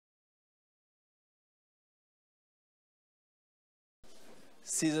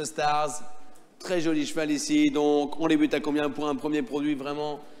Scissor Stars. Très joli cheval ici. Donc, on débute à combien pour un premier produit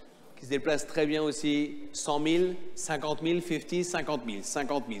vraiment qui se déplace très bien aussi? 100 000, 50 000, 50, 50 000,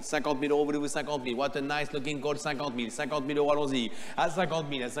 50 000, 50 000 euros, voulez-vous 50 000? What a nice looking call, 50 000, 50 000 euros, allons-y. À 50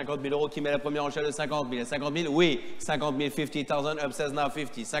 000 euros, qui met la première enchère de 50 000, à 50 000, oui, 50 000, 50,000, up says now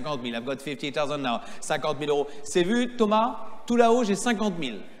 50, 50 000, I've got 50,000 now, 50 000 euros. C'est vu, Thomas? Tout là-haut, j'ai 50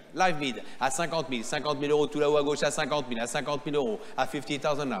 000. Live bid à 50 000, 50 000 euros tout là-haut à gauche à 50 000, à 50 000 euros, à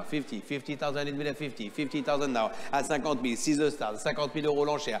 50,000 now, 50,000 in bid à 50,000 now, à 50 000, 6 stars, 50 000 euros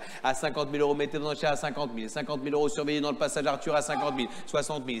l'enchère, à 50 000 euros, mettez l'enchère à 50 000, 50 000 euros surveillé dans le passage Arthur à 50 000,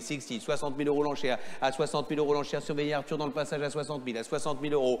 60 000, 60, 60 000 euros l'enchère, à 60 000 euros l'enchère, surveillé Arthur dans le passage à 60 000, à 60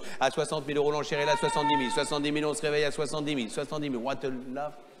 000 euros, à 60 000 euros l'enchère et là 70 000, 70 000 on se réveille à 70 000, 70 000, what a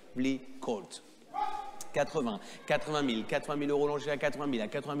lovely colt. 80 000 euros l'enchère à 80 000, à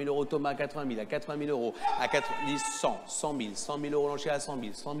 80 000 euros Thomas à 80 000, à 80 000 euros, à 90, 100 000 euros l'enchère à 100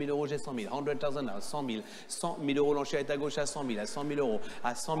 000, 100 000 euros j'ai 100 000, 100,000 now, 100 000 euros l'enchère est à gauche à 100 000, à 100 000 euros,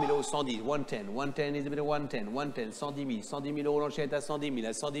 à 100 000 euros, 110, 110 is a bit of 110, 110 000 euros l'enchère est à 110 000,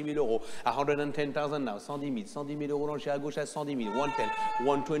 à 110 000 euros, à 110,000 now, 110 000 euros l'enchère à gauche à 110 000, 110,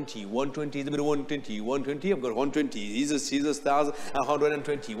 120 is a bit of 120, I've got 120, these are the stars,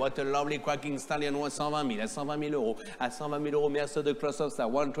 120, what a lovely cracking stallion, 120 000, à 120 000 euros, à 120 000 euros, merci de Cross of Star,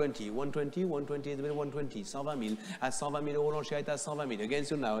 120, 120 is a bit of 120, 120 000, à 120 000 euros l'enchère est à 120 000,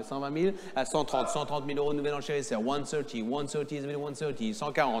 against you now, à 120 000, à 130 000 euros, nouvelle enchère est à 130 is a bit of 130,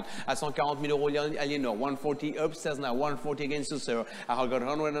 140, à 140 000 euros, Aliénor, 140, upstairs now, 140 against you, sir, I got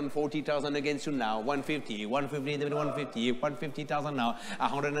 140,000 against you now, 150 is a bit of 150,000 now,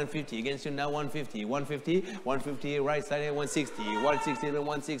 150 against you now, 150, right side, 160 to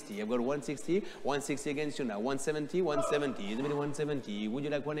 160, I've got 160 against you now, 170, is a bit of 170, would you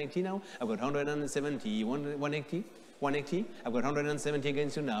like 180 now? I've got 170, 180, I've got 170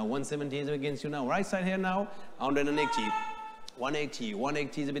 against you now, 170 is against you now, right side here now, 180,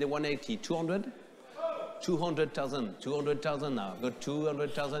 180 is a bit of 180, 200, 200,000 now, I've got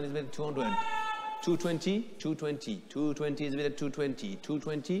 200,000 is a bit of 200, 220 is a bit of 220,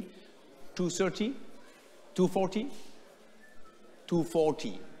 230, 240,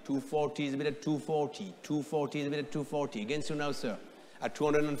 240 is a bit at 240. 240 is a bit at 240. Against you now, sir. At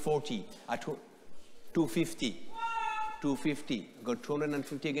 240. At 250. 250. I've got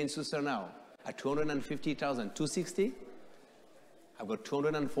 250 against you, sir, now. At 250,000. 260. I've got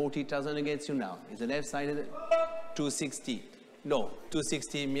 240,000 against you now. Is the left side of it? 260. No,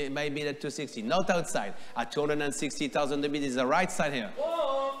 260. Might be at 260. Not outside. At 260,000, the bid is the right side here.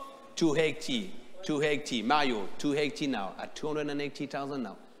 280. Mario. 280 now. At 280,000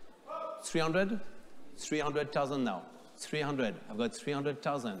 now. 300,000 now. 300. I've got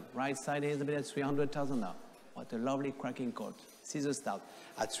 300,000. Right side is a bit at 300,000 now. What a lovely cracking court. Scissor start.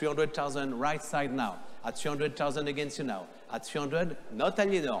 At 300,000, right side now. At 300,000 against you now. At 300, not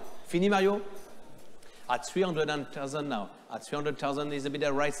Aliénor. Fini Mario? At 300,000 now. At 300,000 is a bit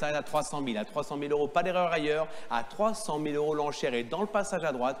at right side à 300 000. À 300 000 euros, pas d'erreur ailleurs. À 300 000 euros, l'enchère est dans le passage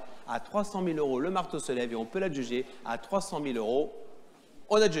à droite. À 300 000 euros, le marteau se lève et on peut la juger. À 300 000 euros,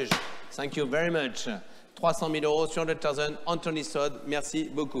 on la juge. Thank you very much. 300 000 euros, 300,000, Anthony Sod, merci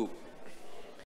beaucoup.